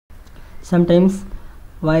Sometimes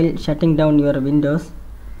while shutting down your Windows,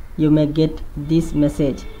 you may get this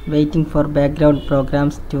message waiting for background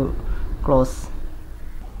programs to close.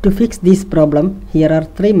 To fix this problem, here are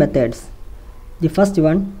 3 methods. The first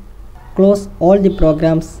one, close all the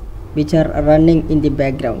programs which are running in the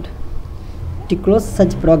background. To close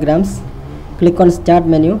such programs, click on Start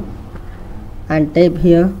menu and type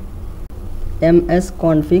here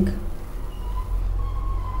msconfig.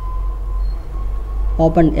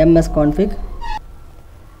 Open msconfig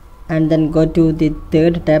and then go to the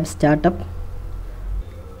third tab, Startup.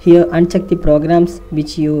 Here uncheck the programs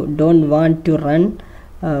which you don't want to run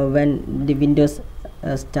when the Windows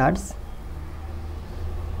starts.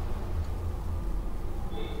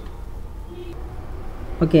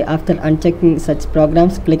 Okay, after unchecking such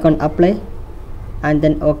programs, click on Apply and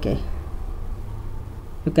then OK.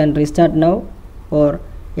 You can restart now or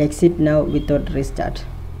exit now without restart.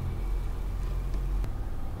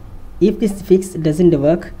 If this fix doesn't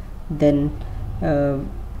work, then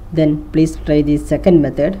please try the second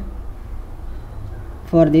method.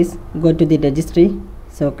 For this, go to the registry.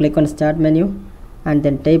 So click on Start menu and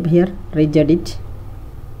then type here regedit.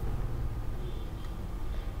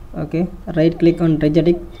 Okay, right click on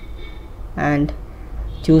regedit and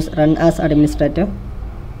choose Run as Administrator.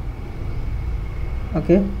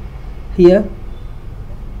 Okay, here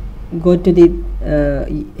go to the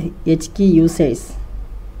H key usage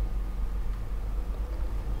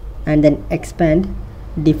and then expand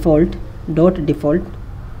default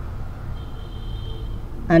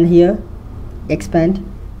and here expand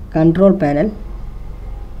control panel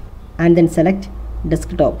and then select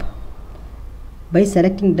desktop. By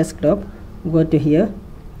selecting desktop, go to here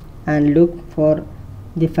and look for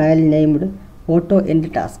the file named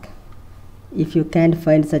AutoEndTask. If you can't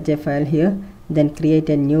find such a file here, then create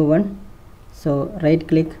a new one. So right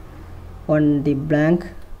click on the blank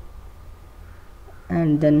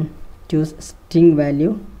and then choose string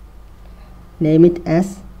value, name it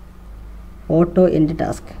as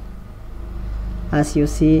AutoEndTask as you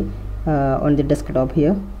see on the desktop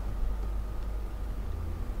here,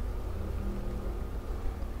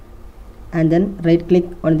 and then right click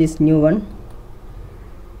on this new one,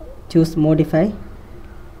 choose modify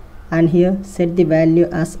and here set the value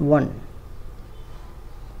as 1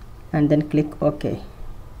 and then click OK.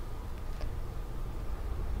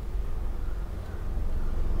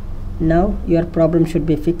 Now your problem should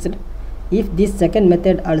be fixed. If this second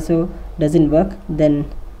method also doesn't work, then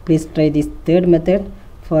please try this third method.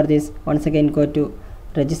 For this, once again go to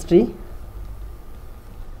registry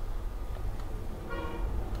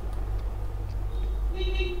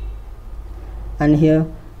and here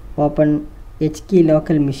open H key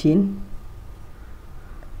local machine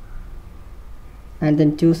and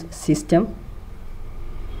then choose system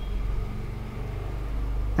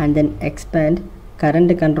and then expand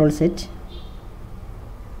CurrentControlSet.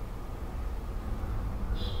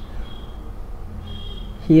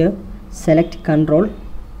 Here select control.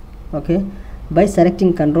 Okay, by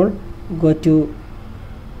selecting control, go to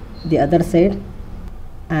the other side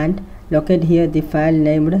and locate here the file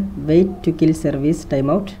named wait to kill service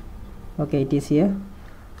timeout. Okay, it is here.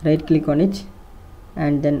 Right click on it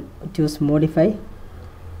and then choose modify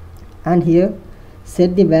and here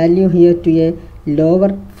set the value here to a lower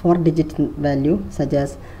 4-digit value such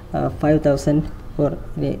as 5000 or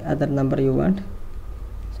any other number you want.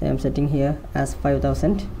 So I am setting here as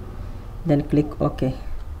 5000. Then click OK.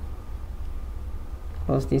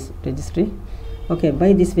 Close this registry. Okay,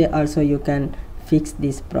 by this way also you can fix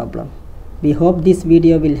this problem. We hope this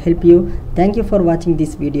video will help you. Thank you for watching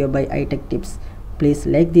this video by iTech Tips. Please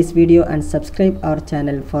like this video and subscribe our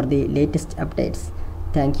channel for the latest updates.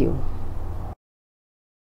 Thank you.